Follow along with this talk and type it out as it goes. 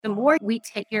The more we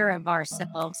take care of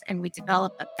ourselves and we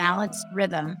develop a balanced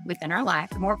rhythm within our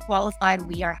life, the more qualified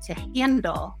we are to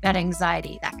handle that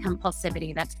anxiety, that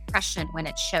compulsivity, that depression when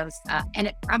it shows up. And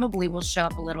it probably will show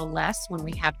up a little less when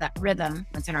we have that rhythm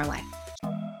within our life.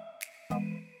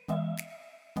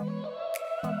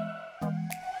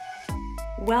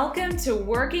 Welcome to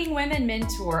Working Women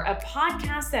Mentor, a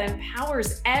podcast that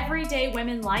empowers everyday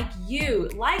women like you,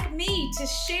 like me, to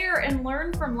share and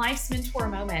learn from life's mentor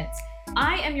moments.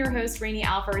 I am your host, Rainey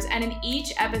Alfers, and in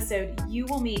each episode, you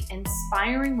will meet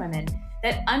inspiring women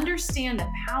that understand the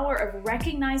power of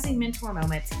recognizing mentor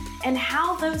moments and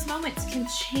how those moments can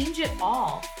change it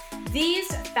all.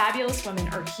 These fabulous women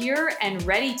are here and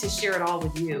ready to share it all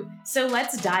with you. So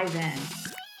let's dive in.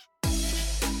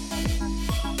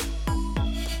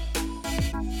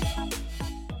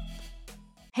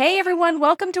 Hey everyone,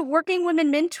 welcome to Working Women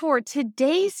Mentor.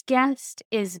 Today's guest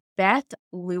is Beth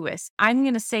Lewis. I'm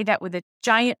going to say that with a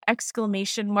giant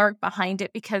exclamation mark behind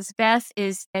it because Beth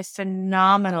is a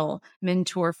phenomenal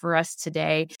mentor for us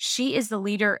today. She is the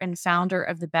leader and founder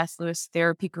of the Beth Lewis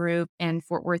Therapy Group in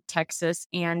Fort Worth, Texas.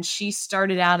 And she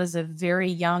started out as a very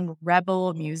young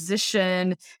rebel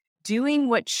musician, doing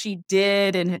what she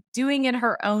did and doing it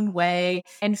her own way.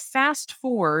 And fast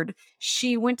forward,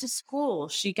 she went to school,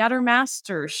 she got her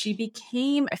master's, she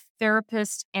became a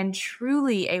therapist and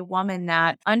truly a woman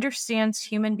that understands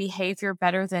human behavior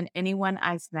better than anyone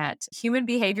I've met. Human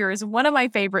behavior is one of my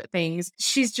favorite things.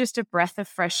 She's just a breath of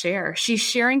fresh air. She's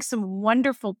sharing some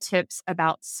wonderful tips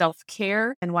about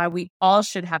self-care and why we all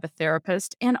should have a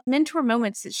therapist and mentor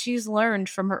moments that she's learned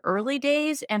from her early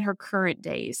days and her current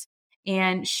days.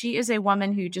 And she is a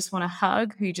woman who you just want to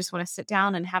hug, who you just want to sit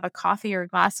down and have a coffee or a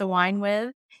glass of wine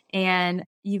with. And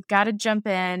you've got to jump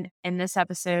in this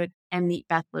episode and meet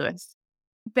Beth Lewis.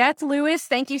 Beth Lewis,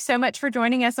 thank you so much for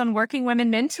joining us on Working Women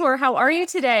Mentor. How are you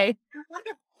today?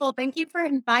 Wonderful. Thank you for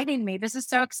inviting me. This is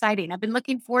so exciting. I've been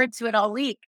looking forward to it all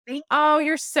week. Thank you. Oh,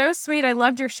 you're so sweet. I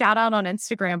loved your shout out on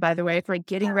Instagram, by the way, for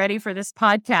getting ready for this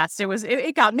podcast.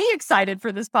 It got me excited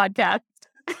for this podcast.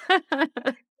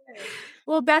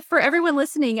 Well, Beth, for everyone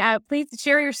listening, please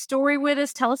share your story with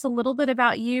us. Tell us a little bit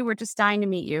about you. We're just dying to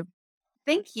meet you.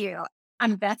 Thank you.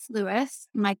 I'm Beth Lewis.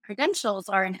 My credentials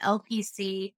are an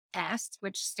LPCS,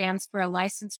 which stands for a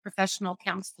Licensed Professional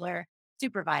Counselor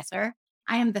Supervisor.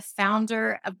 I am the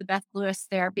founder of the Beth Lewis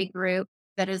Therapy Group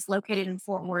that is located in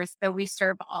Fort Worth, though we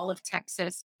serve all of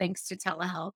Texas thanks to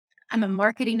telehealth. I'm a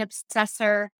marketing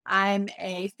obsessor. I'm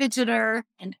a fidgeter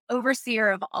and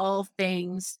overseer of all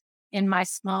things in my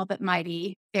small but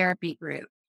mighty therapy group.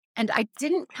 And I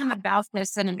didn't come about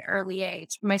this at an early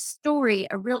age. My story,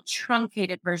 a real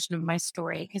truncated version of my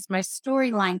story, because my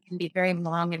storyline can be very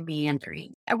long and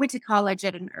meandering. I went to college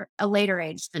at a later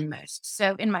age than most.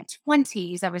 So in my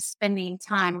 20s, I was spending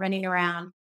time running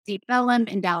around Deep Ellum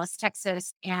in Dallas,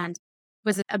 Texas, and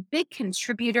was a big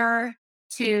contributor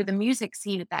to the music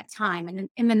scene at that time. And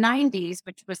in the 90s,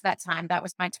 which was that time, that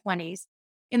was my 20s.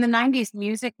 In the 90s,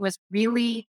 music was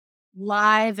really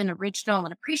live and original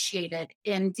and appreciated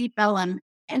in Deep Ellum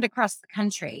and across the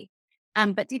country.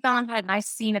 But Deep Ellum had a nice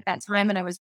scene at that time, and I'm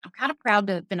kind of proud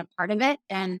to have been a part of it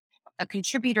and a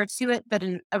contributor to it, but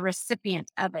a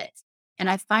recipient of it. And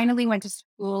I finally went to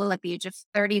school at the age of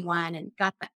 31 and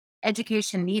got the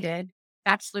education needed,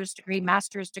 bachelor's degree,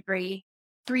 master's degree,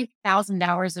 3,000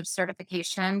 hours of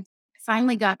certification.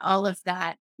 Finally got all of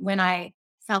that when I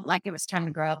felt like it was time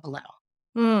to grow up a little.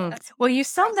 Well, you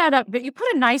summed that up, but you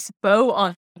put a nice bow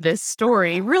on this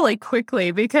story really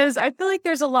quickly because I feel like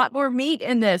there's a lot more meat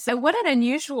in this. And what an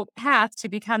unusual path to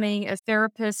becoming a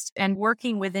therapist and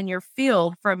working within your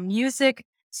field, from music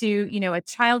to, a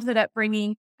childhood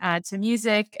upbringing to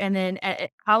music, and then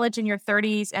at college in your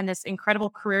 30s and this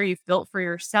incredible career you've built for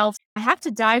yourself. I have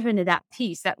to dive into that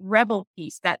piece, that rebel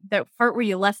piece, that part where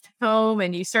you left home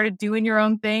and you started doing your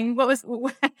own thing.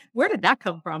 Where did that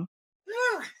come from?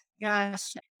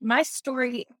 Gosh, my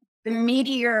story, the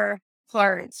meteor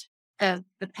part of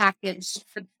the package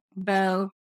for the bow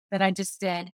that I just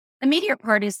did, the meteor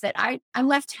part is that I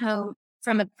left home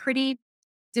from a pretty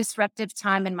disruptive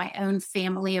time in my own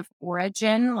family of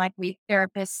origin, like we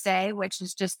therapists say, which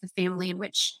is just the family in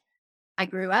which I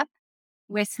grew up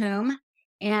with whom.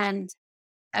 And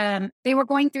they were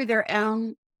going through their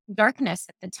own darkness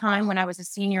at the time when I was a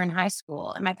senior in high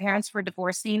school, and my parents were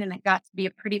divorcing, and it got to be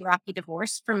a pretty rocky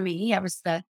divorce for me.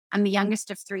 I'm the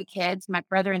youngest of three kids. My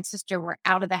brother and sister were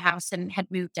out of the house and had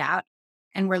moved out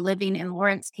and were living in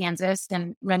Lawrence, Kansas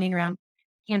and running around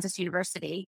Kansas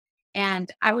University. And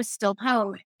I was still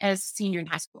home as a senior in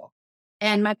high school.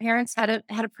 And my parents had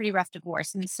a pretty rough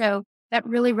divorce. And so that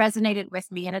really resonated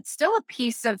with me. And it's still a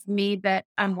piece of me that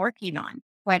I'm working on.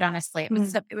 quite honestly. It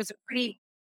was a pretty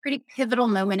pivotal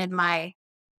moment in my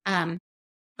um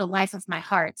the life of my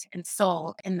heart and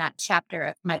soul in that chapter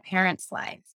of my parents'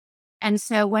 life. And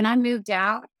so when I moved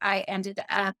out, I ended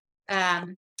up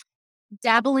um,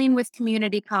 dabbling with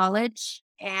community college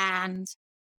and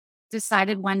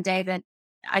decided one day that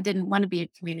I didn't want to be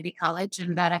at community college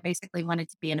and that I basically wanted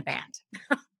to be in a band.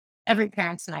 Every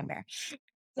parent's nightmare.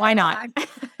 Why not?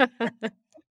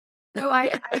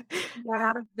 I got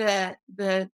out of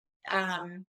the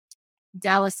um,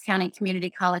 Dallas County Community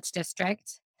College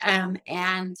District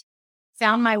and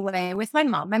found my way with my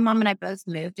mom. My mom and I both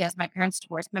moved as my parents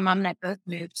divorced. My mom and I both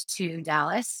moved to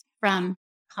Dallas from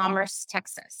Commerce,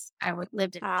 Texas.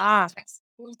 Lived in Texas,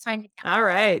 a little tiny town. All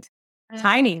right.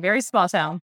 Tiny, very small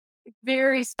town.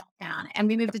 Very small town. And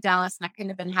we moved to Dallas, and I couldn't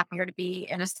have been happier to be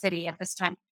in a city at this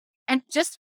time. And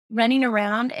just running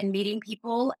around and meeting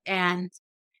people and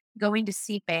going to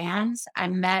see bands, I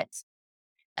met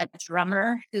a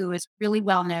drummer who was really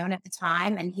well known at the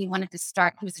time, and he was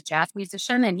a jazz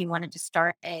musician, and he wanted to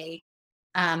start a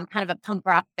kind of a punk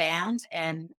rock band.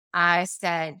 And I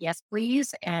said, yes,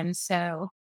 please. And so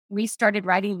we started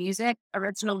writing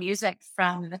original music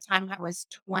from the time I was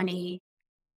 22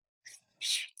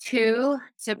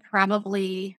 to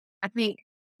probably, I think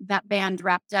that band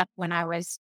wrapped up when I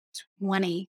was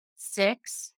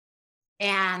 26.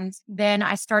 And then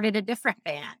I started a different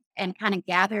band and kind of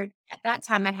gathered. At that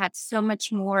time, I had so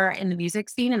much more in the music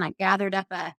scene, and I gathered up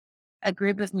a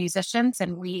group of musicians,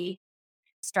 and we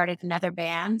started another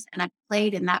band. And I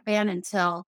played in that band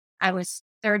until I was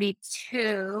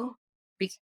 32,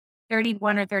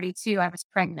 31 or 32. I was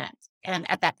pregnant. And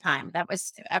at that time, I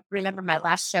remember my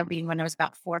last show being when I was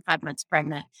about 4 or 5 months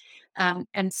pregnant.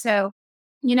 And so,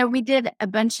 we did a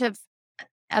bunch of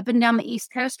up and down the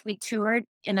East Coast. We toured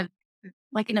in a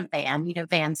van,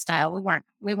 van style.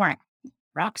 We weren't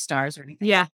rock stars or anything.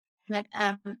 Yeah. But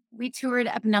we toured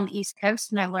up and down the East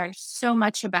Coast, and I learned so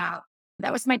much about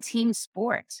that was my team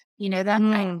sport. That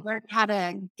I learned how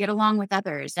to get along with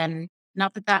others, and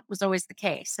not that was always the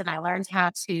case. And I learned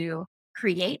how to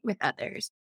create with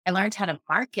others. I learned how to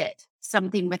market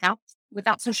something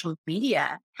without social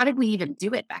media. How did we even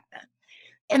do it back then?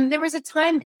 And there was a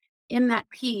time in that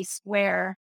piece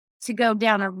where, to go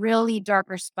down a really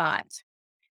darker spot,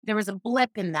 there was a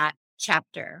blip in that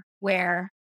chapter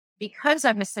where, because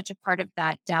I was such a part of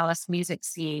that Dallas music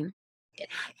scene, it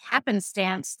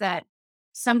happenstance that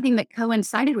something that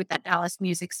coincided with that Dallas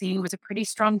music scene was a pretty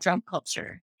strong drug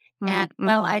culture. And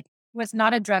I was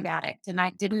not a drug addict, and I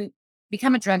didn't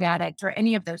become a drug addict or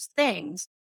any of those things.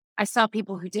 I saw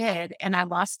people who did, and I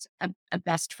lost a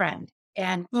best friend.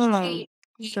 And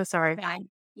so sorry. Died.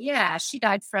 Yeah, she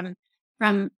died from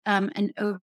an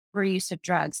overuse of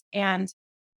drugs. And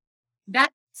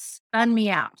that spun me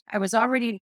out. I was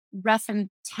already rough and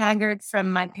tagged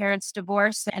from my parents'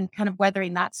 divorce and kind of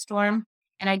weathering that storm.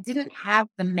 And I didn't have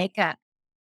the makeup.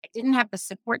 I didn't have the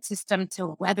support system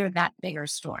to weather that bigger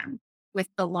storm with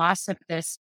the loss of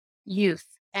this youth.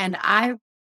 And I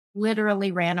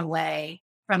literally ran away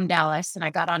from Dallas, and I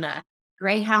got on a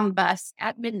Greyhound bus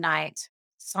at midnight.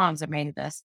 Songs are made of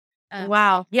this.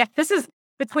 Wow. Yeah. This is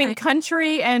between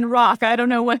country and rock. I don't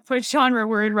know what genre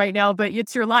we're in right now, but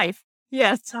it's your life.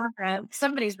 Yes.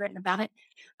 Somebody's written about it.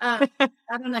 Got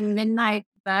on a midnight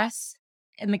bus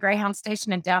in the Greyhound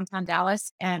station in downtown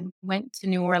Dallas and went to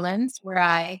New Orleans, where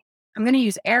I'm going to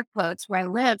use air quotes, where I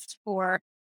lived for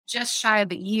just shy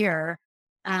of a year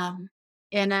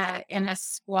in a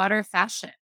squatter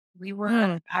fashion.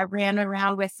 I ran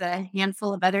around with a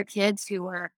handful of other kids who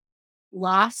were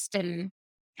lost and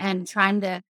trying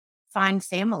to find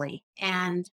family.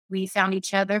 And we found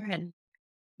each other and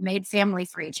made family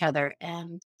for each other.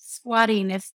 And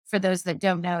squatting, for those that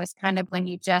don't know, is kind of when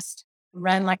you just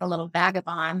run like a little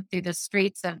vagabond through the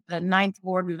streets of the Ninth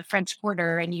Ward and the French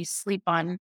Quarter, and you sleep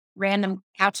on random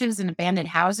couches in abandoned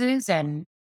houses, and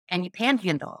you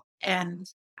panhandle. And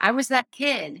I was that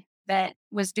kid that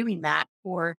was doing that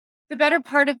for the better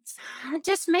part of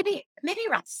just maybe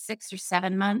around 6 or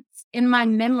 7 months. In my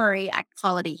memory, I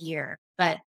call it a year,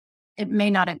 but it may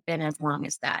not have been as long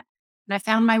as that. And I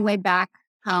found my way back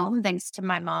home thanks to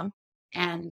my mom.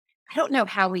 And I don't know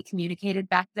how we communicated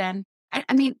back then.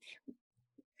 I mean,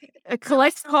 a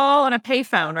collect call on a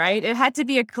payphone, right? It had to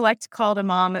be a collect call to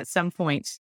mom at some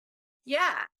point.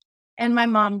 Yeah. And my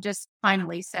mom just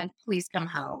finally said, please come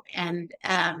home. And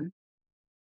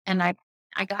I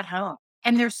got home.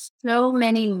 And there's so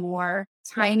many more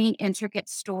tiny, intricate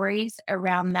stories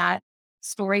around that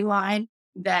storyline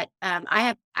that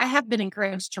I have been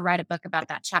encouraged to write a book about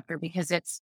that chapter, because it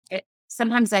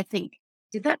sometimes I think,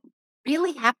 did that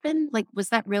really happen? Like, was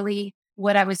that really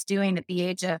what I was doing at the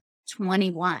age of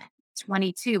 21,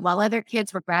 22, while other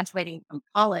kids were graduating from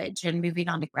college and moving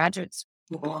on to graduate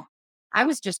school. I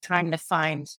was just trying to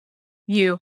find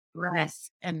You.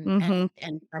 rest and hmm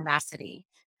veracity.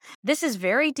 This is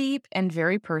very deep and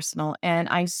very personal. And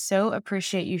I so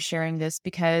appreciate you sharing this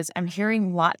because I'm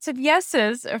hearing lots of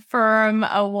yeses from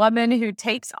a woman who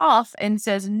takes off and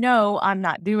says, no, I'm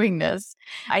not doing this.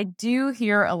 I do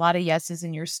hear a lot of yeses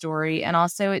in your story. And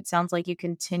also, it sounds like you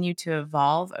continue to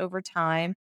evolve over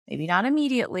time. Maybe not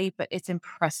immediately, but it's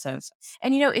impressive.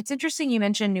 And it's interesting you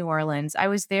mentioned New Orleans. I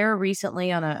was there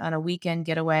recently on a weekend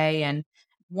getaway. And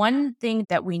one thing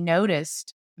that we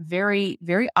noticed very,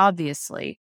 very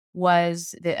obviously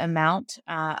was the amount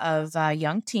of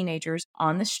young teenagers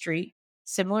on the street,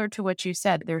 similar to what you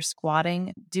said. They're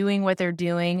squatting, doing what they're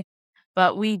doing.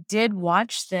 But we did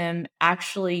watch them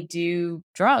actually do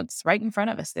drugs right in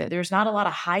front of us. There's not a lot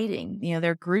of hiding.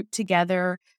 They're grouped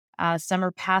together. Some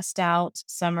are passed out.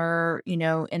 Some are, in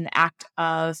the act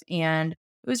of. And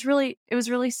it was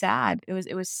really sad.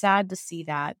 It was sad to see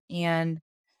that. And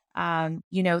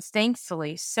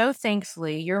so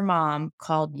thankfully, your mom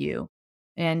called you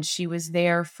and she was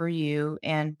there for you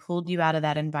and pulled you out of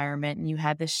that environment and you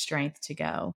had the strength to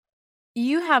go.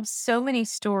 You have so many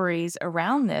stories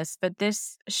around this, but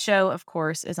this show, of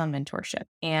course, is on mentorship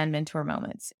and mentor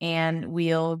moments, and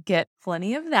we'll get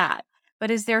plenty of that.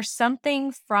 But is there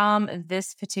something from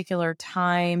this particular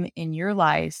time in your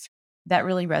life that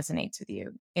really resonates with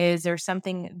you? Is there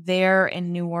something there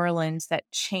in New Orleans that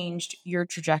changed your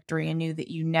trajectory and knew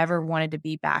that you never wanted to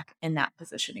be back in that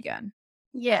position again?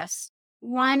 Yes.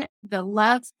 One, the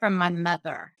love from my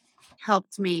mother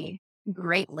helped me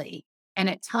greatly. And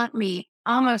it taught me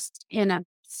almost in a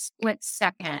split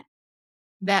second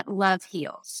that love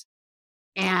heals.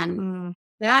 And Mm,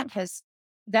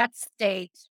 that stayed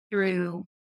through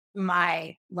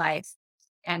my life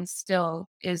and still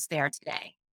is there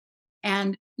today.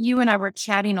 And you and I were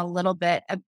chatting a little bit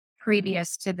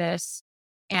previous to this,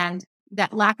 and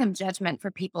that lack of judgment for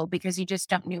people because you just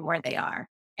don't know where they are.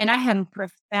 And I have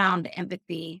profound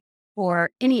empathy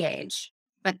for any age,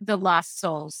 but the lost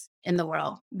souls in the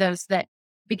world, those that,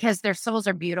 because their souls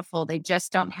are beautiful, they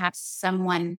just don't have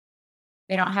someone,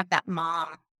 they don't have that mom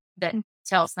that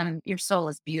tells them your soul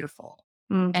is beautiful.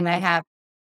 And mhm.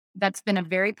 that's been a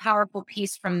very powerful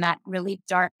piece from that really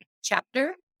dark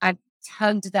chapter. I've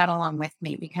tugged that along with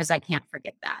me because I can't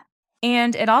forget that.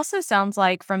 And it also sounds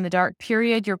like from the dark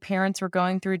period your parents were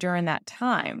going through during that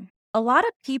time, a lot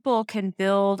of people can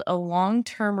build a long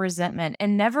term resentment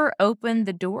and never open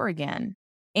the door again.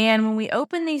 And when we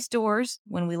open these doors,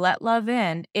 when we let love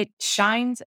in, it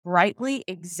shines brightly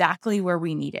exactly where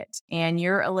we need it. And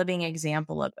you're a living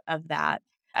example of that.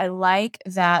 I like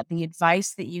that the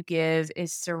advice that you give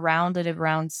is surrounded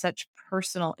around such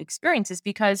personal experiences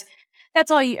because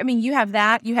that's all you have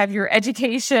that, you have your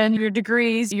education, your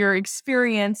degrees, your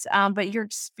experience, but your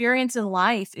experience in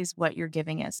life is what you're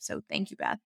giving us. So thank you,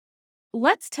 Beth.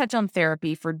 Let's touch on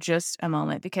therapy for just a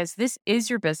moment because this is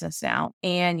your business now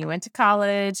and you went to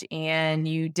college and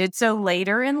you did so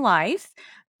later in life,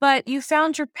 but you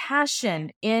found your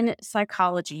passion in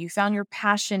psychology. You found your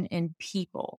passion in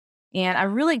people. And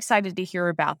I'm really excited to hear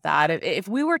about that. If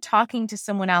we were talking to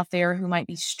someone out there who might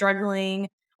be struggling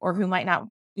or who might not,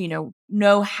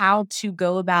 know how to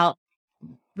go about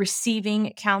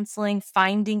receiving counseling,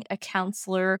 finding a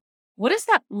counselor, what does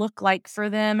that look like for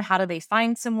them? How do they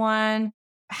find someone?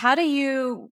 How do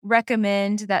you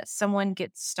recommend that someone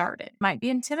gets started? Might be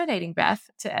intimidating, Beth,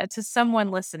 to someone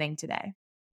listening today.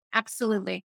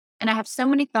 Absolutely. And I have so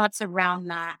many thoughts around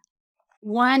that.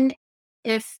 One,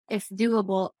 if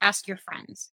doable, ask your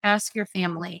friends, ask your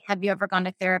family. Have you ever gone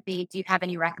to therapy? Do you have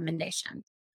any recommendations?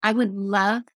 I would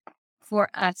love for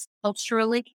us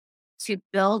culturally to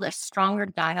build a stronger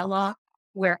dialogue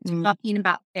where Mm, talking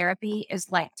about therapy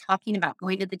is like talking about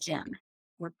going to the gym.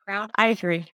 We're proud I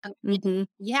agree. of it. hmm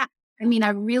Yeah. I mean, I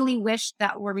really wish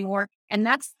that were more, and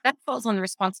that falls on the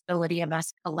responsibility of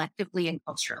us collectively and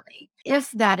culturally.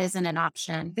 If that isn't an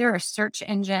option, there are search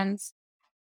engines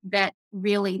that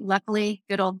really, luckily,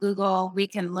 good old Google, we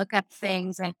can look up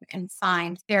things and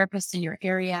find therapists in your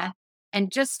area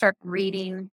and just start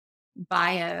reading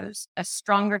bios. A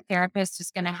stronger therapist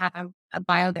is going to have a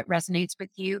bio that resonates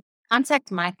with you.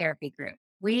 Contact my therapy group.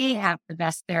 We have the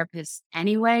best therapists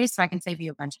anyway, so I can save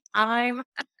you a bunch of time.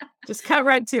 Just cut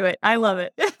right to it. I love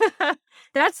it.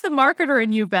 That's the marketer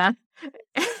in you, Beth.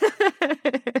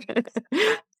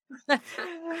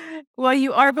 Well,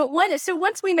 you are, but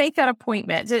once we make that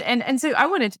appointment, and so I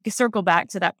wanted to circle back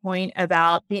to that point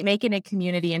about making a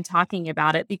community and talking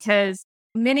about it because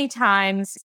many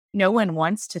times no one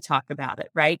wants to talk about it,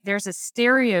 right? There's a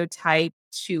stereotype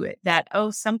to it that,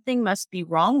 oh, something must be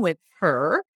wrong with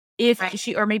her if Right.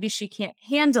 she, or maybe she can't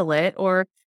handle it, or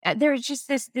there's just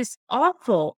this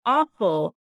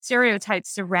awful stereotype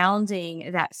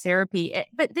surrounding that therapy.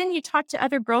 But then you talk to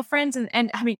other girlfriends,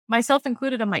 and I mean, myself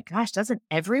included, I'm like, gosh, doesn't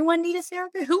everyone need a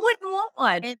therapist? Who wouldn't want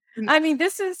one? It, I mean,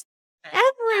 this is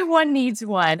everyone needs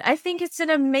one. I think it's an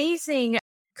amazing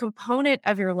component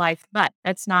of your life, but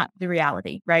that's not the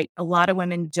reality, right? A lot of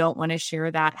women don't want to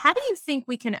share that. How do you think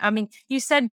we can, I mean, you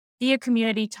said be a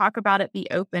community, talk about it, be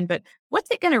open, but what's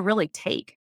it going to really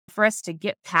take for us to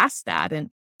get past that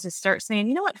and to start saying,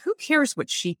 you know what, who cares what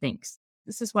she thinks?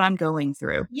 This is what I'm going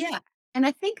through. yeah. And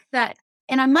I think that,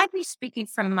 and I might be speaking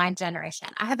from my generation.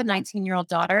 I have a 19-year-old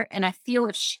daughter, and I feel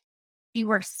if she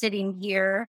were sitting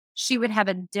here, she would have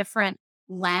a different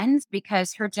lens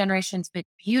because her generation's been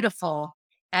beautiful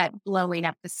at blowing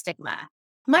up the stigma.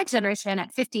 My generation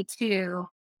at 52,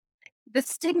 the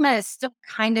stigma is still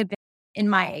kind of in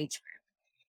my age group.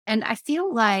 And I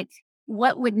feel like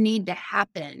what would need to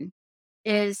happen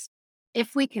is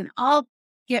if we can all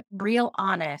get real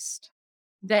honest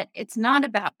that it's not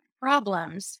about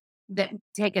problems that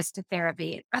take us to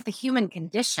therapy, it's about the human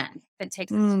condition that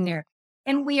takes us to Mm, therapy.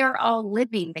 And we are all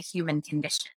living the human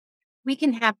condition. We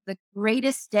can have the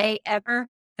greatest day ever.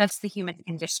 That's the human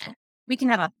condition. We can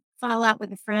have a fallout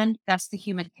with a friend. That's the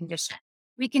human condition.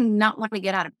 We can not want to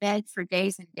get out of bed for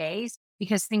days and days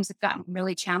because things have gotten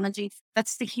really challenging.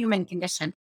 That's the human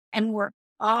condition. And we're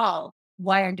all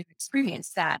wired to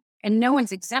experience that. And no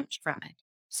one's exempt from it.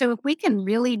 So if we can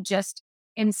really just,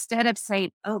 instead of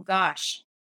saying, oh gosh,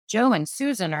 Joe and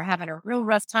Susan are having a real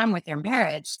rough time with their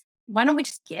marriage, why don't we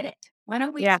just get it? Why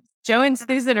don't we yeah. Joe and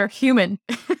Susan are human.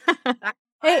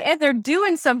 Hey, and they're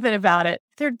doing something about it.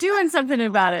 They're doing something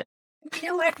about it. You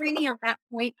know what, Rainey, at that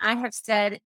point, I have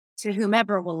said to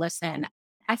whomever will listen,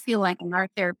 I feel like in our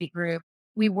therapy group,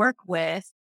 we work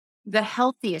with the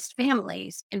healthiest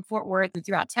families in Fort Worth and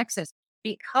throughout Texas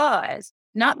because,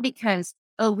 not because,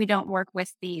 oh, we don't work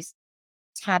with these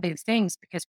taboo things,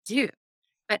 because we do.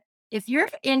 But if you're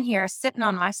in here sitting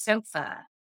on my sofa,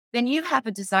 then you have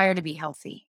a desire to be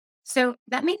healthy. So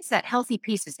that means that healthy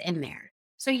piece is in there.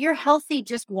 So you're healthy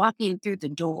just walking through the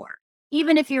door.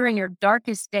 Even if you're in your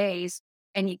darkest days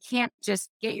and you can't just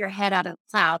get your head out of the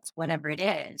clouds, whatever it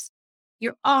is,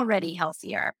 you're already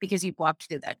healthier because you've walked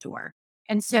through that door.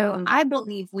 And so I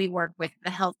believe we work with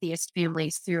the healthiest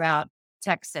families throughout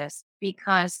Texas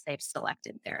because they've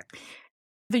selected therapy.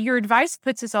 Your advice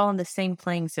puts us all in the same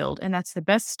playing field, and that's the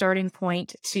best starting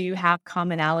point to have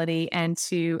commonality and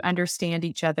to understand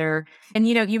each other. And,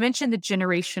 you mentioned the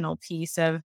generational piece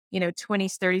of,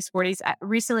 20s, 30s, 40s.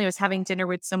 Recently, I was having dinner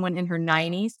with someone in her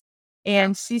 90s,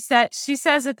 and she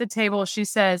says at the table, she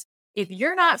says, if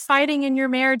you're not fighting in your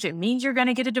marriage, it means you're going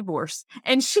to get a divorce.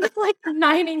 And she's like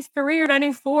 93 or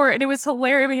 94. And it was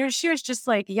hilarious. I mean, she was just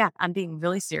like, yeah, I'm being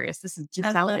really serious. This is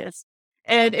just how it is.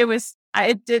 And it was,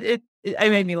 it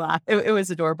made me laugh. It was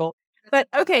adorable. But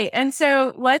okay. And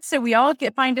so we all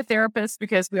find a therapist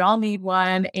because we all need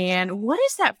one. And what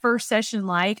is that first session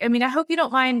like? I mean, I hope you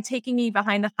don't mind taking me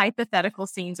behind the hypothetical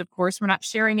scenes. Of course, we're not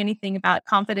sharing anything about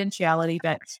confidentiality,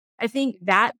 but I think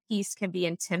that piece can be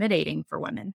intimidating for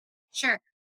women. Sure.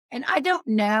 And I don't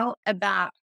know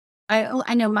about,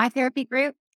 I know my therapy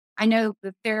group. I know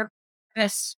the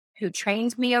therapist who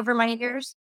trains me over my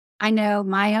years. I know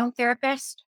my own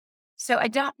therapist. So I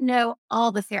don't know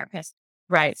all the therapists.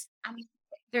 Right. I mean,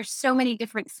 there's so many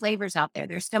different flavors out there.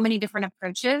 There's so many different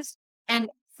approaches. And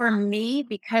for me,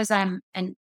 because I'm a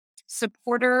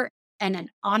supporter and an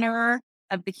honorer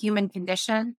of the human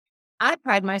condition, I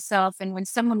pride myself in when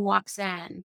someone walks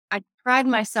in, I pride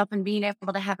myself in being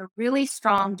able to have a really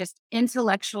strong, just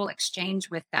intellectual exchange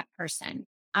with that person.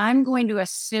 I'm going to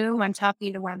assume I'm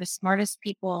talking to one of the smartest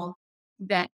people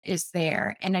that is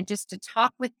there. And just to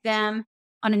talk with them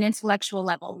on an intellectual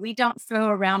level. We don't throw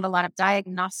around a lot of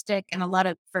diagnostic and a lot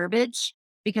of verbiage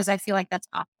because I feel like that's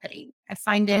off-putting. I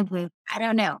find it, I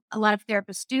don't know, a lot of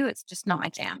therapists do. It's just not my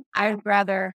jam. I'd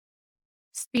rather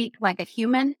speak like a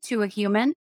human to a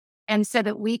human. And so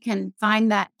that we can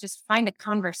find a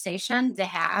conversation to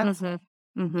have.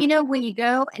 Mm-hmm. Mm-hmm. When you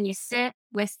go and you sit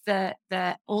with the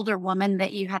older woman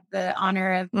that you have the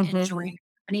honor of enjoying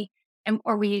company,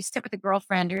 or we sit with a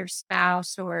girlfriend or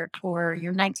spouse or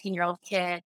your 19-year-old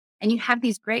kid, and you have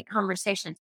these great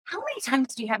conversations. How many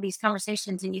times do you have these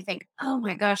conversations and you think, oh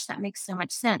my gosh, that makes so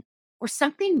much sense? Or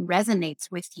something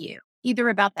resonates with you, either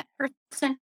about that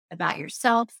person, about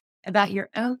yourself, about your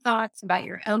own thoughts, about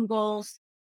your own goals.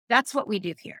 That's what we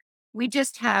do here. We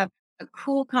just have a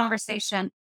cool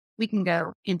conversation. We can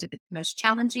go into the most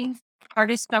challenging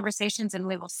hardest conversations and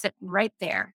we will sit right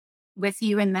there with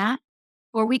you in that.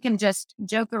 Or we can just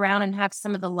joke around and have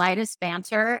some of the lightest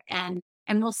banter and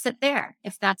we'll sit there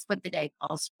if that's what the day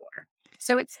calls for.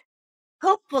 So it's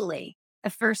hopefully the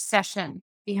first session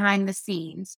behind the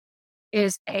scenes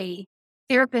is a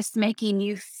therapist making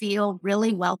you feel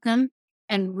really welcome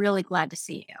and really glad to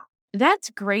see you. That's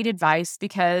great advice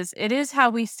because it is how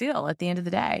we feel at the end of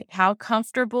the day, how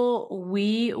comfortable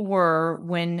we were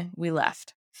when we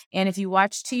left. And if you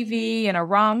watch TV and a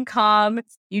rom-com,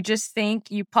 you just think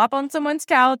you pop on someone's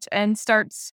couch and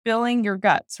start spilling your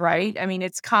guts, right? I mean,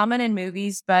 it's common in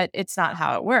movies, but it's not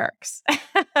how it works.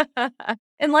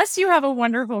 Unless you have a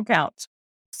wonderful couch.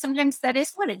 Sometimes that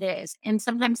is what it is. And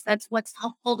sometimes that's what's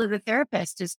helpful to the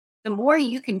therapist is the more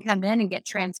you can come in and get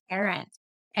transparent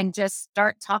and just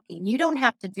start talking. You don't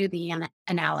have to do the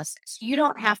analysis. You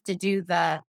don't have to do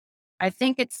I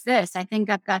think it's this. I think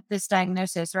I've got this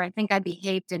diagnosis, or I think I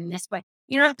behaved in this way.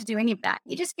 You don't have to do any of that.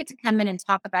 You just get to come in and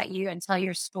talk about you and tell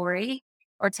your story,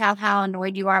 or tell how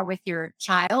annoyed you are with your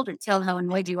child, or tell how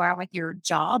annoyed you are with your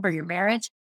job or your marriage.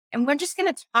 And we're just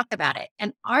going to talk about it.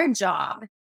 And our job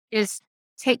is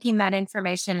taking that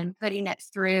information and putting it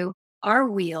through our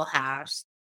wheelhouse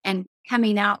and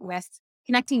coming out with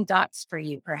connecting dots for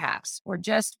you, perhaps, or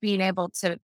just being able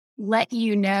to let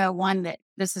you know, one, that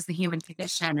this is the human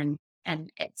condition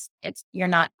and it's you're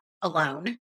not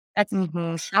alone. That's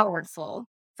powerful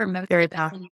for most Very of us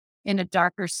powerful. in a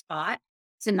darker spot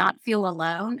to not feel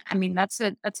alone. I mean, that's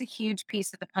a huge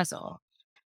piece of the puzzle.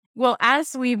 Well,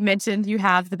 as we've mentioned, you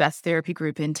have the best therapy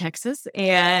group in Texas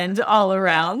and all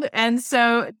around. And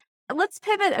so let's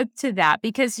pivot to that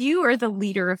because you are the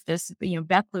leader of this,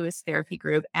 Beth Lewis therapy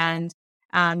group. And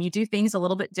you do things a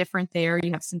little bit different there.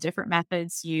 You have some different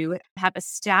methods. You have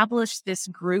established this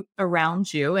group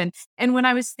around you. And when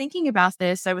I was thinking about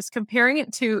this, I was comparing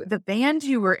it to the band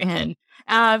you were in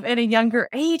at a younger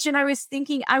age. And I was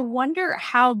thinking, I wonder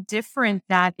how different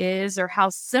that is or how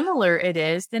similar it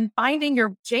is than finding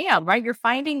your jam, right? You're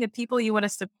finding the people you want to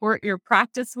support your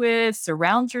practice with,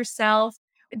 surround yourself.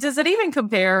 Does it even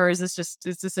compare or is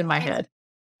this in my head?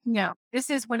 No,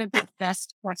 this is one of the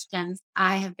best questions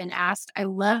I have been asked. I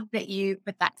love that you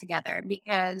put that together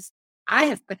because I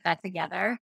have put that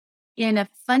together in a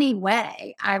funny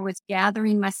way. I was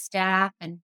gathering my staff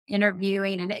and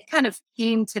interviewing, and it kind of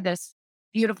came to this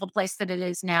beautiful place that it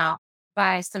is now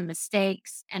by some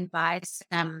mistakes and by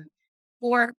some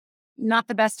or not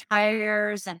the best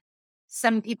hires and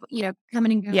some people,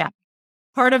 coming and going. Yeah.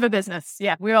 Part of a business.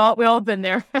 Yeah. We all been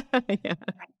there. Yeah.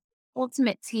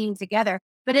 Ultimate team together.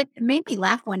 But it made me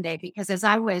laugh one day because as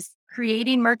I was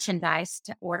creating merchandise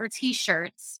to order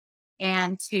t-shirts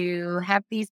and to have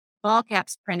these ball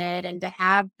caps printed and to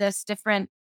have this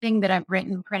different thing that I've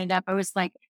written printed up, I was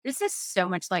like, this is so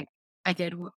much like I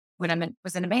did when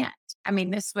was in a band. I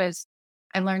mean,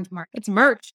 I learned more. It's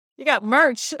merch. You got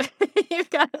merch.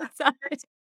 You've got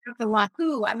The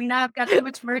Wahoo. I mean, I've got so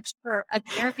much merch for a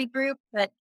therapy group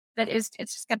it's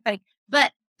just got funny.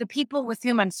 But the people with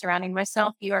whom I'm surrounding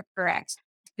myself, you are correct.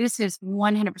 This is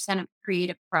 100% a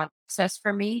creative process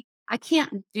for me. I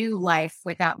can't do life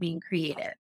without being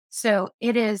creative. So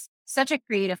it is such a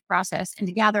creative process, and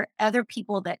to gather other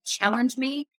people that challenge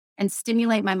me and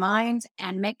stimulate my mind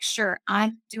and make sure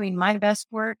I'm doing my best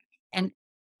work and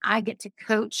I get to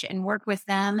coach and work with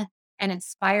them and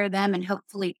inspire them. And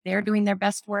hopefully they're doing their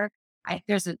best work.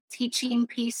 There's a teaching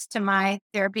piece to my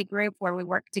therapy group where we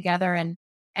work together and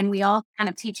we all kind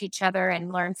of teach each other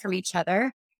and learn from each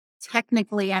other.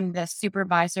 Technically, I'm the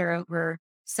supervisor over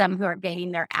some who are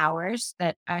gaining their hours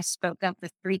that I spoke of,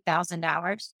 the 3,000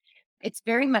 hours. It's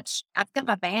very much, I've got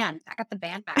my band. I got the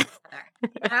band back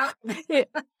together. Yeah,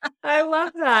 I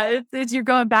love that. You're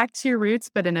going back to your roots,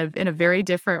 but in a very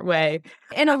different way.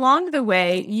 And along the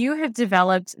way, you have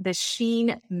developed the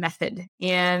Sheen method.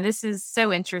 And this is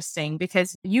so interesting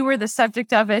because you were the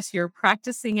subject of it. You're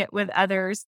practicing it with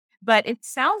others, but it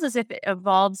sounds as if it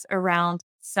evolves around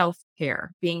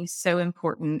self-care being so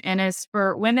important. And as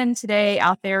for women today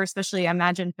out there, especially I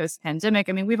imagine post-pandemic,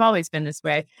 I mean, we've always been this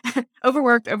way,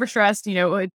 overworked, overstressed,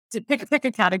 to pick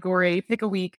a category, pick a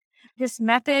week. This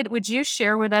method, would you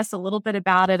share with us a little bit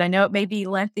about it? I know it may be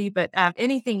lengthy, but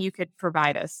anything you could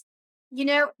provide us.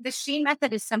 The Sheen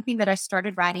method is something that I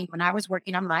started writing when I was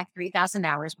working on my 3,000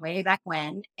 hours way back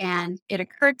when. And it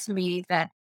occurred to me that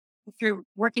through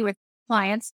working with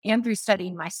clients and through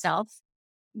studying myself,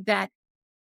 that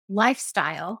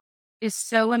lifestyle is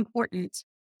so important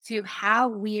to how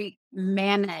we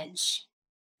manage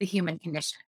the human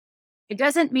condition. It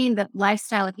doesn't mean that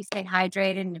lifestyle, if you stay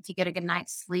hydrated and if you get a good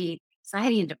night's sleep,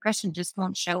 anxiety and depression just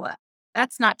won't show up.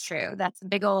 That's not true. That's a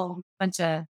big old bunch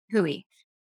of hooey.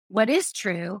 What is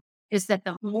true is that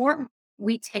the more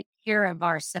we take care of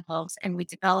ourselves and we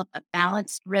develop a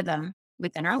balanced rhythm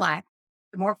within our life,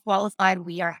 the more qualified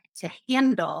we are to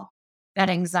handle that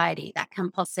anxiety, that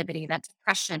compulsivity, that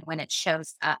depression when it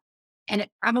shows up. And it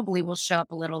probably will show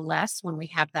up a little less when we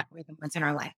have that rhythm within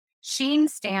our life. SHEEN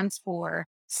stands for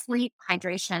sleep,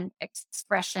 hydration,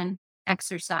 expression,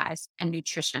 exercise, and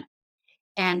nutrition.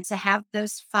 And to have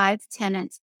those five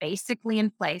tenets basically in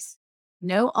place,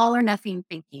 no all or nothing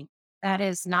thinking, that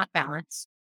is not balance,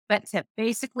 but to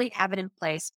basically have it in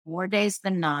place more days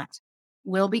than not,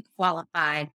 will be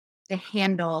qualified to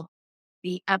handle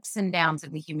the ups and downs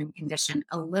of the human condition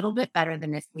a little bit better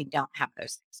than if we don't have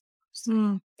those things.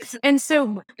 Mm. And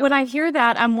so when I hear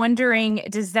that, I'm wondering,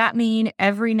 does that mean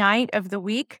every night of the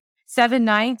week, 7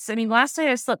 nights? I mean, last night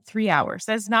I slept 3 hours.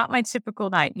 That's not my typical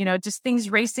night, just things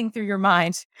racing through your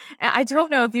mind. And I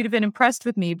don't know if you'd have been impressed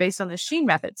with me based on the SHEEN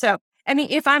method. So, I mean,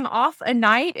 if I'm off a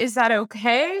night, is that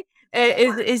okay?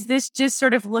 Is this just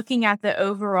sort of looking at the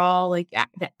overall, like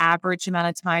the average amount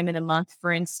of time in a month,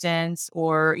 for instance,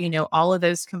 or, all of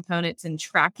those components and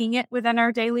tracking it within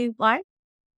our daily life?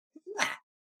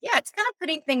 Yeah, it's kind of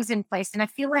putting things in place. And I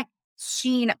feel like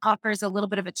SHEEN offers a little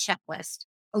bit of a checklist,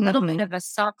 a little bit of a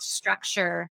soft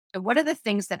structure. So what are the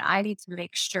things that I need to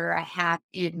make sure I have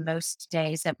in most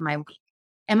days of my week?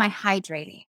 Am I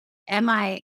hydrating?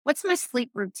 What's my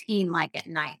sleep routine like at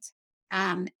night?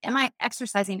 Am I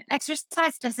exercising?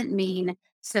 Exercise doesn't mean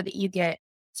so that you get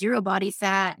zero body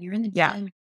fat, you're in the Yeah. gym.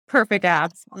 Perfect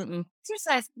abs. Mm-mm.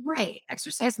 Exercise, right.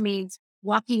 Exercise means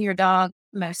walking your dog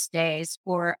most days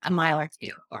for a mile or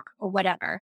two or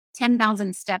whatever.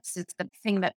 10,000 steps is the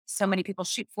thing that so many people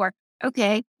shoot for.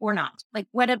 Okay, or not. Like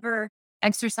whatever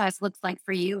exercise looks like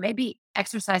for you. Maybe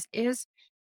exercise is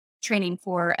training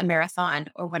for a marathon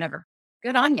or whatever.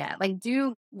 Good on you. Like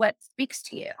do what speaks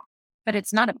to you. But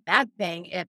it's not a bad thing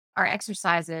if our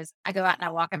exercises, I go out and I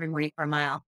walk every morning for a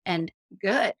mile and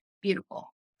good,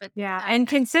 beautiful. But Yeah, and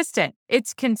consistent.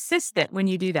 It's consistent when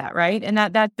you do that, right? And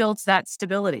that builds that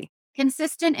stability.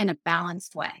 consistent in a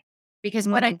balanced way. Because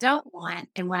what I don't want,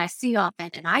 and what I see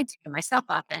often, and I do to myself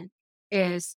often,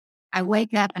 is I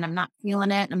wake up and I'm not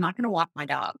feeling it. I'm not going to walk my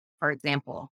dog, for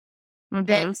example.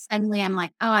 Then suddenly I'm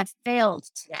like, oh, I failed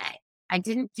today. I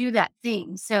didn't do that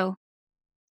thing. So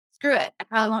screw it. I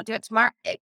probably won't do it tomorrow.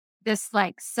 This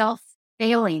like self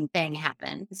failing thing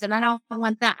happens. And I don't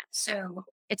want that. So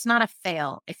it's not a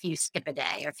fail if you skip a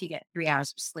day or if you get 3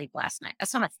 hours of sleep last night.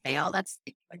 That's not a fail. That's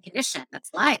a condition.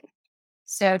 That's life.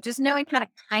 So just knowing how to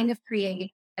kind of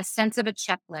create a sense of a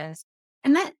checklist.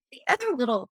 And that the other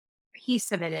little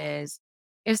piece of it is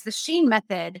the SHEEN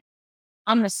method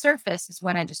on the surface is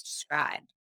what I just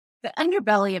described. The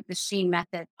underbelly of the SHEEN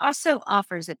method also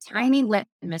offers a tiny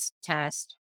litmus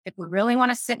test if we really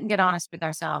want to sit and get honest with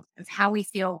ourselves of how we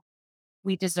feel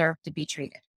we deserve to be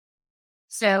treated.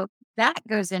 So that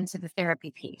goes into the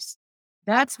therapy piece.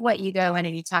 That's what you go in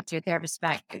and you talk to your therapist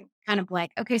about. Kind of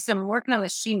like, okay, so I'm working on the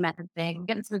SHEEN method thing, I'm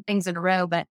getting some things in a row,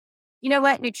 but you know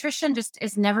what? Nutrition just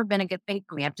has never been a good thing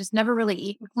for me. I've just never really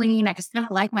eaten clean. I just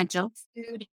don't like my junk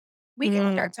food. We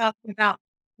can start talking about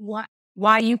what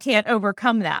Why you can't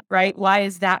overcome that, right? Why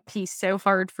is that piece so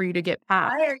hard for you to get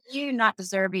past? why are you not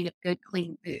deserving of good,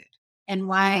 clean food? And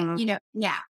why,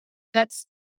 yeah, that's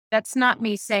not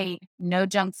me saying no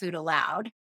junk food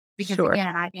allowed. Because Sure.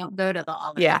 again, I don't go to the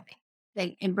all or Yeah. nothing.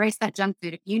 They embrace that junk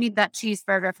food. If you need that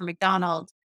cheeseburger from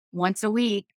McDonald's once a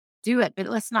week, do it. But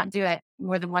let's not do it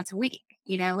more than once a week.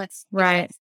 Let's get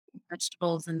Right. the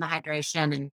vegetables and the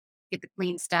hydration and get the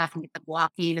clean stuff and get the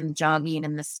walking and the jogging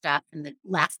and the stuff and the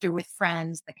laughter with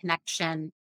friends, the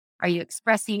connection. Are you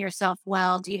expressing yourself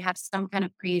well? Do you have some kind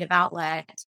of creative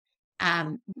outlet?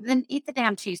 Then eat the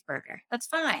damn cheeseburger. That's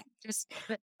fine.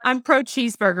 But I'm pro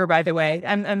cheeseburger, by the way.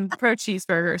 I'm pro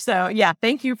cheeseburger. So yeah,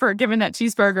 thank you for giving that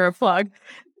cheeseburger a plug.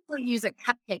 we'll use a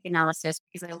cupcake analysis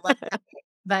because I love cupcakes.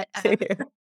 But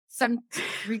some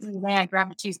reason why I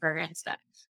grab a cheeseburger instead.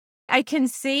 I can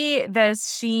see the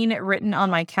SHEEN written on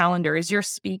my calendar. As you're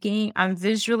speaking, I'm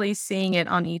visually seeing it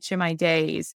on each of my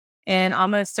days and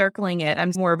almost circling it.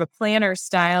 I'm more of a planner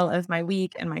style of my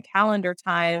week and my calendar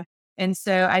time. And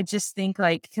so I just think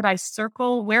like, could I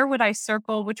circle? Where would I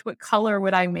circle? What color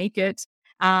would I make it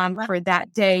for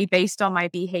that day based on my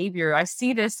behavior? I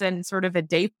see this in sort of a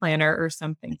day planner or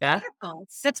something, Beth. Wonderful.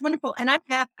 That's wonderful. And I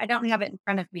don't have it in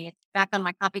front of me. It's back on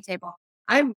my coffee table.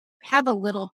 I have a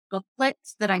little booklet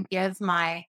that I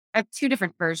have two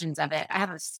different versions of it. I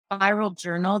have a spiral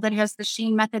journal that has the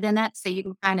SHEEN method in it. So you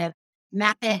can kind of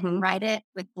map it and write it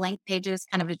with blank pages,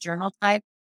 kind of a journal type.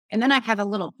 And then I have a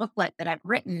little booklet that I've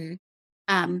written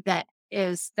that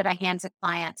is that I hand to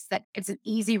clients that it's an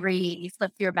easy read. You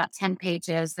flip through about 10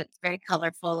 pages. That's very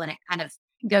colorful and it kind of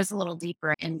goes a little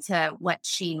deeper into what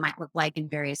she might look like in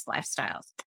various lifestyles.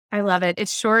 I love it.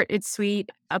 It's short, it's sweet,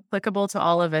 applicable to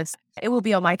all of us. It will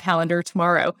be on my calendar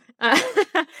tomorrow.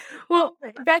 Well,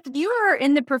 Beth, you are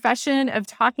in the profession of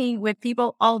talking with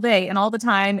people all day and all the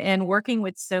time and working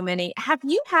with so many. Have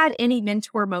you had any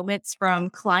mentor moments from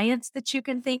clients that you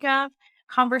can think of,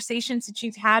 conversations that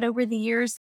you've had over the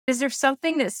years? Is there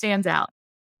something that stands out?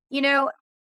 You know,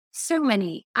 so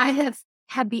many. I have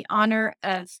had the honor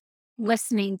of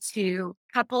listening to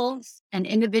couples and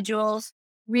individuals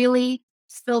really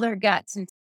spill their guts and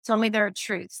tell me their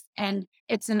truths. And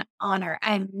it's an honor.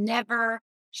 I'm never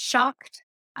shocked.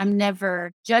 I'm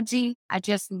never judgy. I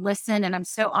just listen. And I'm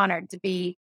so honored to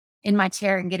be in my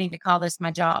chair and getting to call this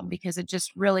my job because it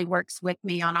just really works with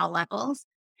me on all levels.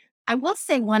 I will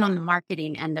say one on the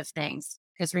marketing end of things,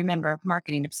 because remember,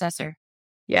 marketing obsessor.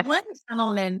 Yeah. One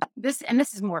gentleman, this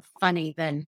is more funny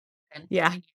than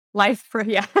Yeah.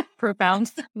 Yeah.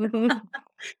 Profound.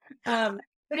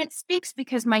 but it speaks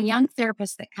because my young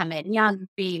therapists that come in, young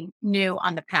being new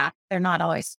on the path, they're not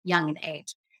always young in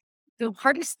age. The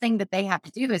hardest thing that they have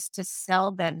to do is to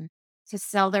sell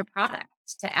their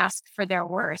products, to ask for their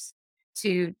worth,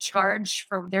 to charge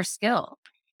for their skill.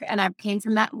 And I came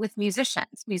from that with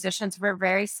musicians. Musicians were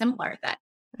very similar that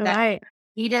Right.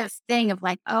 creative thing of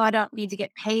like, oh, I don't need to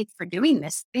get paid for doing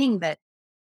this thing that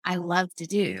I love to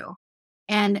do.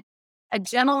 And a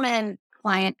gentleman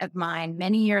client of mine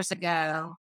many years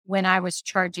ago, when I was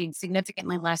charging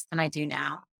significantly less than I do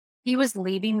now, he was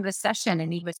leaving the session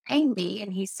and he was paying me.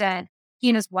 And he said, he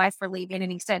and his wife were leaving.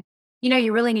 And he said,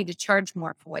 you really need to charge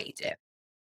more for what you do.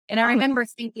 And I remember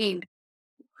thinking,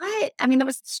 what? I mean, that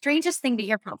was the strangest thing to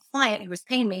hear from a client who was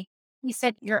paying me. He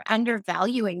said, you're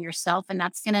undervaluing yourself. And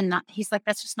that's going to not, he's like,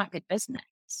 that's just not good business.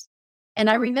 And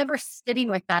I remember sitting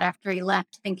with that after he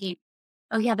left thinking,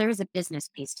 oh yeah, there is a business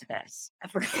piece to this. I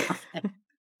forgot.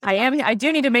 I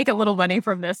do need to make a little money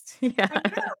from this. Yeah. I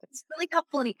know, it's really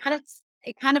helpful. And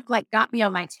it kind of like got me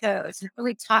on my toes. It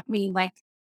really taught me like,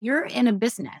 you're in a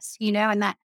business, and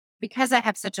that because I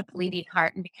have such a bleeding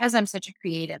heart and because I'm such a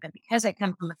creative and because I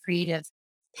come from a creative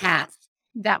path,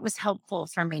 that was helpful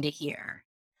for me to hear.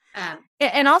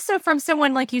 And also from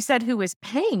someone, like you said, who was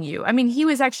paying you. I mean, he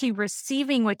was actually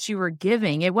receiving what you were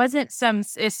giving. It wasn't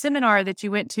a seminar that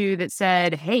you went to that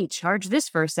said, hey, charge this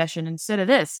for a session instead of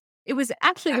this. It was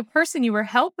actually the person you were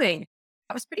helping.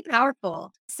 That was pretty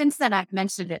powerful. Since then, I've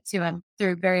mentioned it to him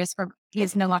through various, he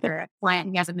is no longer a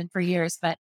client. He hasn't been for years,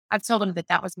 but I've told him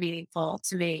that was meaningful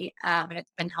to me and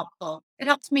it's been helpful. It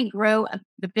helped me grow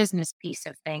the business piece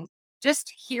of things.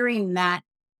 Just hearing that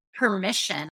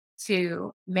permission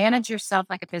to manage yourself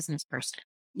like a business person.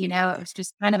 It was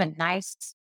just kind of a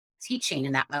nice teaching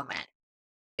in that moment.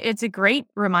 It's a great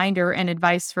reminder and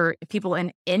advice for people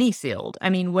in any field. I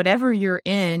mean, whatever you're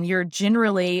in, you're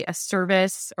generally a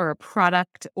service or a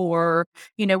product or,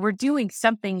 we're doing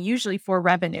something usually for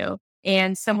revenue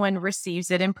and someone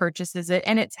receives it and purchases it.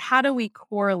 And it's how do we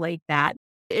correlate that?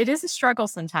 It is a struggle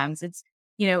sometimes. It's,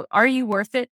 are you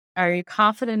worth it? Are you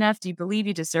confident enough? Do you believe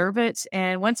you deserve it?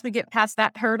 And once we get past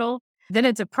that hurdle, then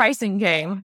it's a pricing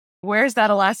game. Where's that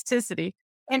elasticity?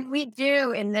 And we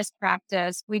do in this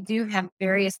practice, we do have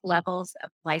various levels of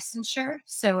licensure.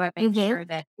 So I make sure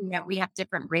that we have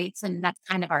different rates and that's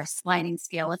kind of our sliding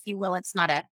scale, if you will. It's not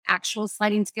an actual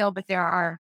sliding scale, but there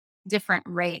are different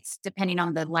rates depending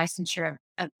on the licensure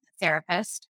of the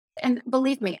therapist. And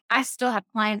believe me, I still have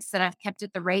clients that I've kept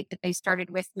at the rate that they started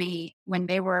with me when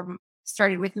they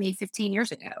started with me 15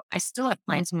 years ago. I still have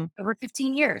clients over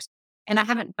 15 years and I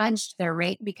haven't budged their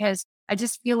rate because I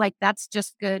just feel like that's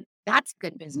just good. That's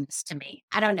good business to me.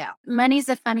 I don't know. Money's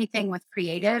a funny thing with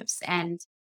creatives and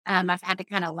I've had to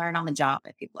kind of learn on the job,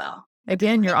 if you will.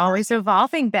 Again, you're always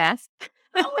evolving, Beth.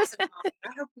 Always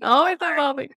evolving. Always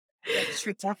evolving. It's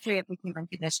trajectory of human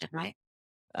condition, right?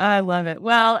 I love it.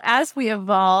 Well, as we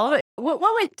evolve, what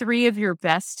would 3 of your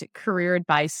best career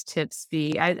advice tips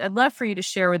be? I'd love for you to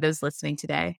share with those listening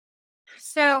today.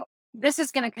 So this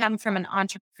is going to come from an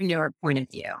entrepreneur point of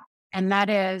view. And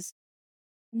that is,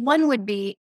 one would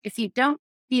be, if you don't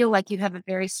feel like you have a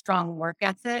very strong work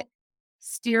ethic,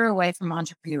 steer away from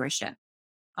entrepreneurship.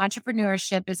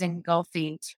 Entrepreneurship is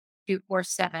engulfing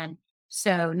 24/7.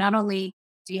 So not only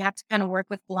do you have to kind of work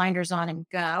with blinders on and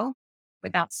go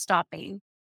without stopping,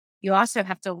 you also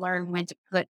have to learn when to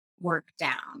put work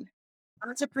down.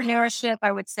 Entrepreneurship,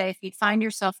 I would say, if you find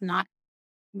yourself not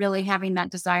really having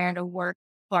that desire to work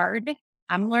hard,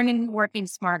 I'm learning working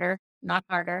smarter, not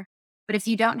harder. But if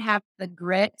you don't have the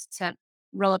grit to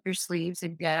roll up your sleeves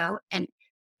and go, and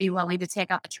be willing to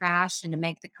take out the trash and to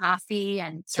make the coffee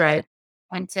That's right.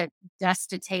 and to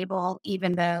dust a table,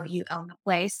 even though you own the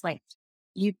place. Like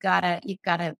you've gotta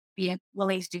be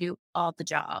willing to do all the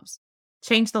jobs.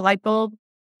 Change the light bulb,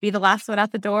 be the last one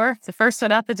out the door, the first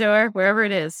one out the door, wherever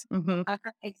it is.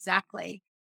 Exactly.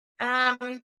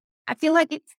 I feel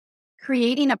like it's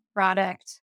creating a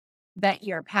product that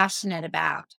you're passionate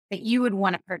about, that you would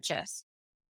want to purchase.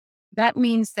 That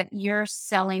means that you're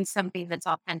selling something that's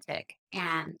authentic.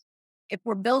 And if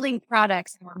we're building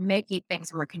products and we're making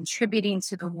things and we're contributing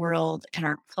to the world and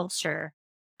our culture,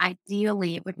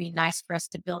 ideally it would be nice for us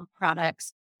to build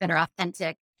products that are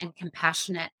authentic and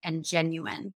compassionate and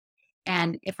genuine.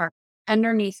 And if our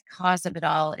underneath cause of it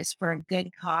all is for a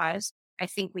good cause, I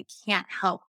think we can't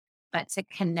help but to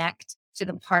connect to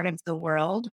the part of the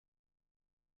world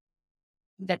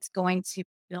that's going to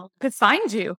build. Could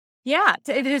find you. Yeah,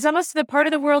 it is almost the part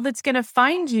of the world that's going to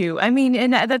find you. I mean,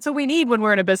 and that's what we need when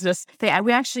we're in a business.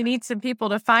 We actually need some people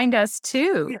to find us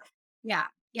too. Yeah.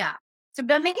 Yeah. So,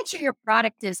 but making sure your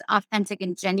product is authentic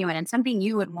and genuine and something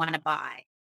you would want to buy.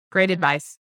 Great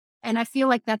advice. And I feel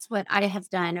like that's what I have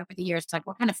done over the years. Like,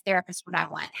 what kind of therapist would I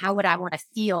want? How would I want to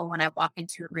feel when I walk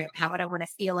into a room? How would I want to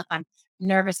feel if I'm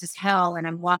nervous as hell and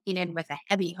I'm walking in with a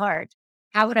heavy heart?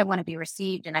 How would I want to be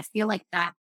received? And I feel like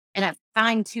that, and I've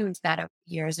fine tuned that over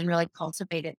the years and really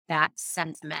cultivated that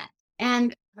sentiment.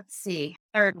 And let's see,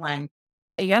 third one.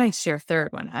 You got to share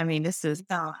third one. I mean, this is.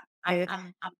 So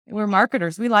We're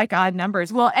marketers. We like odd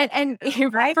numbers. Well, and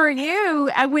Right. for you,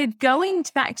 with going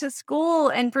back to school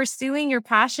and pursuing your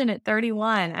passion at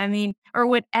 31, I mean, or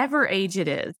whatever age it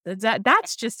is,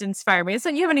 that's just inspired me. So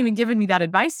you haven't even given me that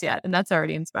advice yet, and that's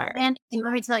already inspired. And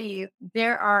let me tell you,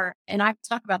 there are, and I've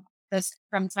talked about this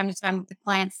from time to time with the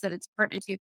clients that it's pertinent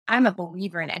to. I'm a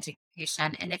believer in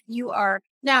education. And if you are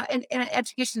now, and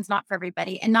education is not for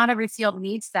everybody, and not every field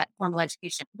needs that formal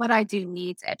education. What I do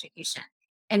needs education.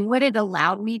 And what it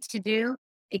allowed me to do,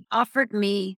 it offered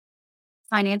me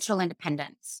financial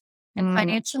independence. And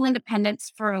financial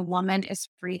independence for a woman is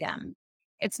freedom.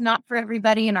 It's not for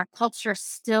everybody, and our culture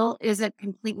still isn't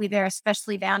completely there,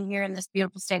 especially down here in this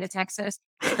beautiful state of Texas.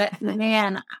 But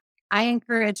man, I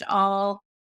encourage all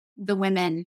the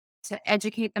women to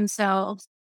educate themselves,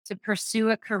 to pursue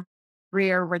a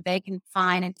career where they can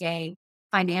find and gain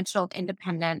financial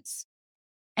independence.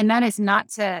 And that is not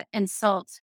to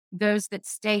insult those that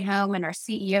stay home and are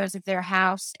CEOs of their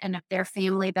house and of their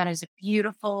family. That is a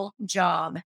beautiful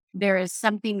job. There is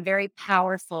something very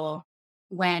powerful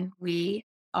when we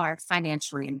are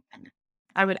financially independent.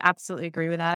 I would absolutely agree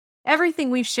with that. Everything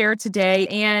we've shared today.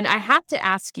 And I have to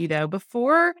ask you though,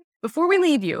 before we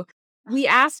leave you, we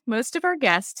ask most of our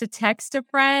guests to text a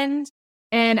friend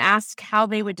and ask how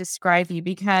they would describe you,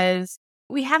 because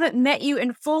we haven't met you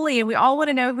in fully and we all want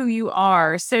to know who you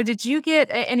are. So did you get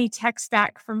any text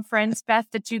back from friends, Beth,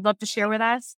 that you'd love to share with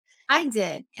us? I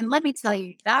did. And let me tell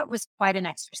you, that was quite an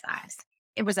exercise.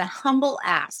 It was a humble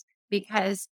ask,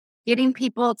 because getting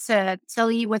people to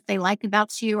tell you what they like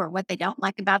about you or what they don't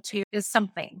like about you is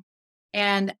something.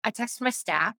 And I texted my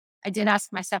staff. I did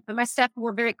ask my staff, but my staff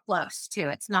were very close too.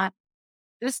 It's not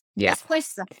this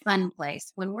place is a fun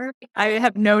place. When we're I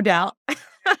have no doubt.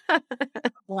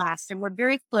 blast, and we're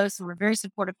very close and we're very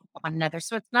supportive of one another.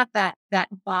 So it's not that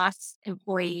boss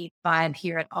employee vibe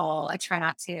here at all. I try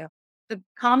not to. The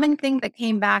common thing that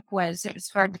came back was, it was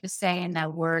hard to say in a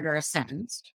word or a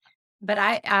sentence, but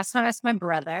I asked my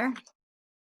brother.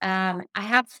 I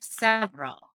have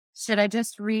several. Should I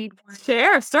just read one?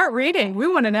 Share, start reading. We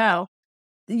want to know.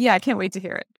 Yeah, I can't wait to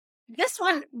hear it. This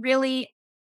one really,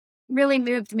 really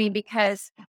moved me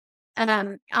because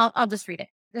I'll just read it.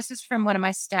 This is from one of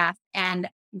my staff, and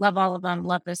love all of them.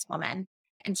 Love this woman.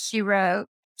 And she wrote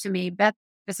to me, Beth,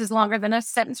 this is longer than a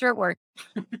sentence or a word.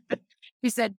 She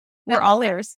said, we're all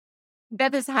ears.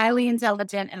 Beth is a highly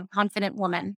intelligent and confident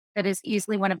woman that is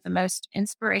easily one of the most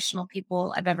inspirational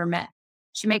people I've ever met.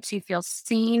 She makes you feel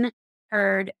seen,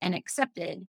 heard, and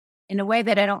accepted in a way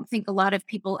that I don't think a lot of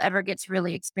people ever get to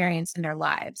really experience in their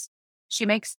lives. She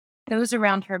makes those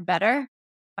around her better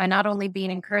by not only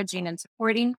being encouraging and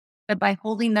supporting, but by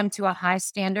holding them to a high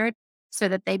standard so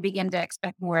that they begin to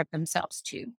expect more of themselves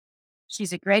too.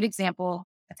 She's a great example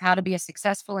of how to be a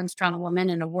successful and strong woman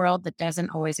in a world that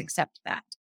doesn't always accept that.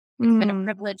 It's been a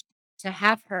privilege to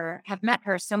have met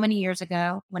her so many years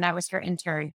ago when I was her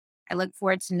intern. I look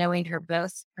forward to knowing her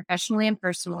both professionally and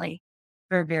personally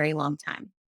for a very long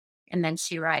time. And then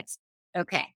she writes,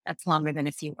 okay, that's longer than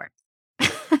a few words.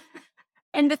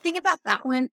 And the thing about that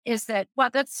one is that, wow,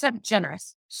 that's so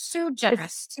generous, so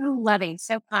loving,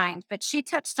 so kind. But she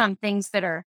touched on things that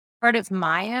are part of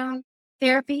my own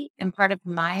therapy and part of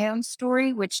my own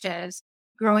story, which is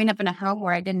growing up in a home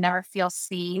where I did never feel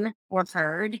seen or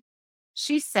heard.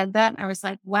 She said that, and I was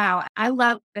like, wow, I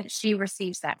love that she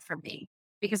receives that from me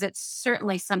because it's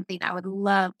certainly something I would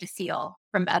love to feel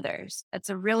from others. That's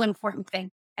a real important thing.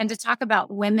 And to talk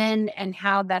about women and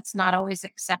how that's not always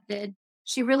accepted,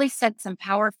 she really said some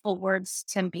powerful words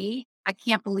to me. I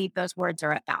can't believe those words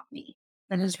are about me.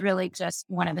 That is really just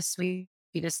one of the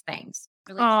sweetest things.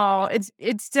 Really. Oh,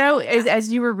 it's so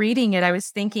as you were reading it, I was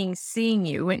thinking, seeing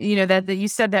you, when that you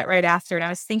said that right after, and I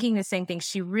was thinking the same thing.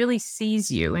 She really sees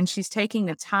you, and she's taking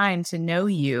the time to know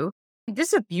you. This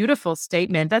is a beautiful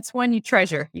statement. That's one you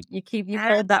treasure. You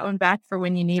hold that one back for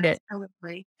when you need it.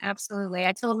 Absolutely, absolutely.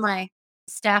 I told my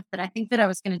staff that I think that I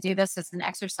was going to do this as an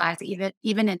exercise,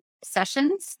 even in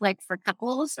sessions, like for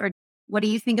couples, or what do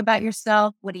you think about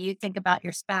yourself? What do you think about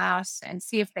your spouse? And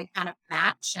see if they kind of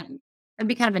match, and it'd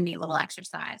be kind of a neat little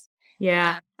exercise.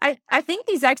 Yeah. I think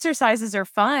these exercises are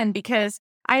fun because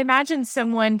I imagine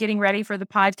someone getting ready for the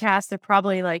podcast. They're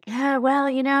probably like, yeah, well,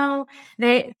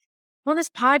 they on this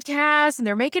podcast and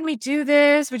they're making me do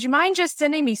this. Would you mind just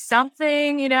sending me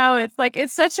something? It's like,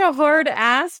 it's such a hard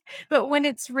ask, but when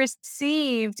it's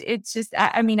received, it's just,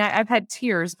 I've had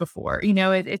tears before,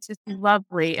 it's just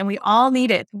lovely. And we all need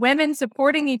it. Women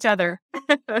supporting each other.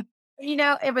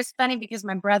 It was funny because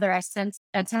my brother, I sent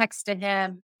a text to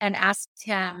him and asked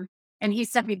him, and he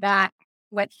sent me back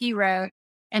what he wrote.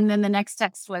 And then the next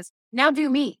text was, now do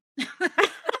me.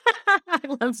 I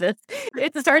love this.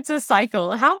 It starts a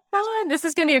cycle. How fun. This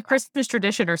is going to be a Christmas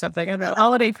tradition or something, a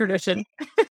holiday tradition.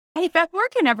 Hey, Beth, where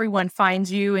can everyone find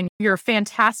you and your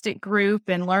fantastic group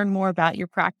and learn more about your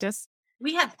practice?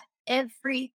 We have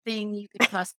everything you could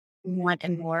possibly want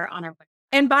and more on our website.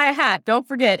 And buy a hat. Don't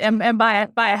forget, and buy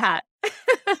a hat.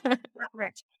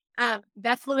 Rich.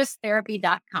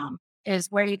 BethLewisTherapy.com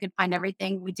is where you can find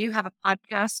everything. We do have a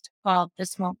podcast called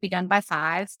This Won't Be Done by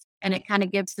Five, and it kind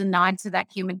of gives the nod to that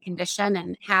human condition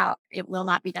and how it will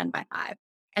not be done by five.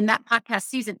 And that podcast,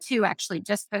 season 2, actually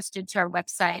just posted to our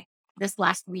website this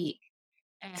last week.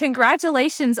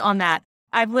 Congratulations on that.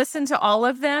 I've listened to all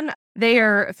of them. They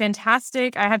are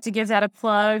fantastic. I have to give that a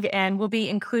plug, and we'll be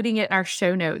including it in our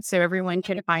show notes so everyone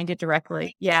can find it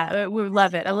directly. Yeah, we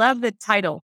love it. I love the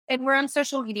title. And we're on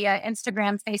social media,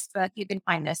 Instagram, Facebook. You can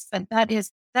find us. But that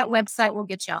website will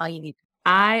get you all you need.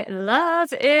 I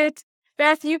love it.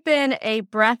 Beth, you've been a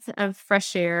breath of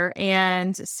fresh air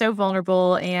and so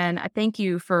vulnerable. And I thank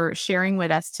you for sharing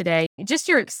with us today. Just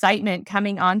your excitement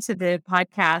coming onto the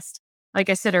podcast. Like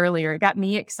I said earlier, it got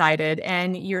me excited,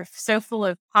 and you're so full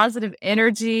of positive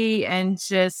energy and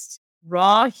just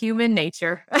raw human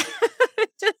nature.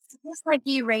 Just like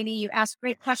you, Rainey, you ask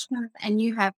great questions and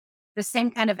you have the same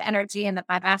kind of energy and the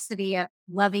vivacity of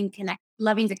loving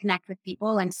to connect with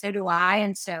people. And so do I.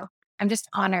 And so I'm just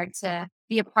honored to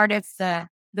be a part of the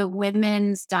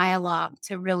women's dialogue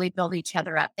to really build each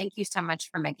other up. Thank you so much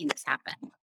for making this happen.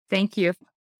 Thank you.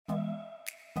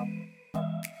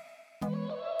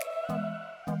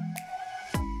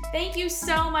 Thank you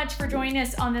so much for joining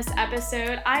us on this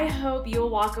episode. I hope you'll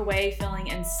walk away feeling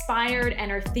inspired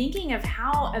and are thinking of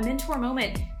how a mentor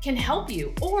moment can help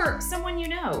you or someone you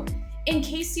know. In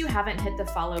case you haven't hit the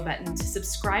follow button to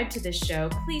subscribe to this show,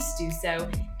 please do so.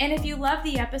 And if you love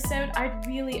the episode, I'd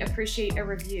really appreciate a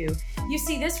review. You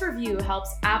see, this review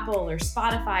helps Apple or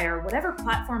Spotify or whatever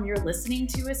platform you're listening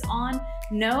to us on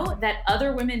know that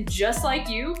other women just like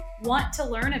you want to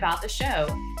learn about the show.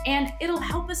 And it'll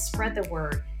help us spread the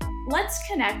word. Let's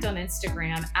connect on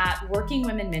Instagram at Working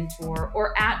Women Mentor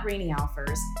or at Rainey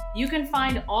Alfers. You can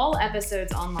find all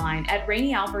episodes online at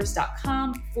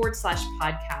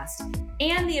raineyalfers.com/podcast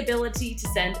and the ability to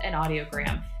send an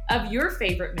audiogram of your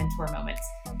favorite mentor moments.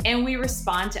 And we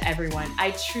respond to everyone. I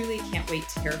truly can't wait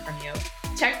to hear from you.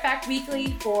 Check back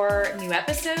weekly for new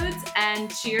episodes,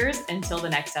 and cheers until the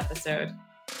next episode.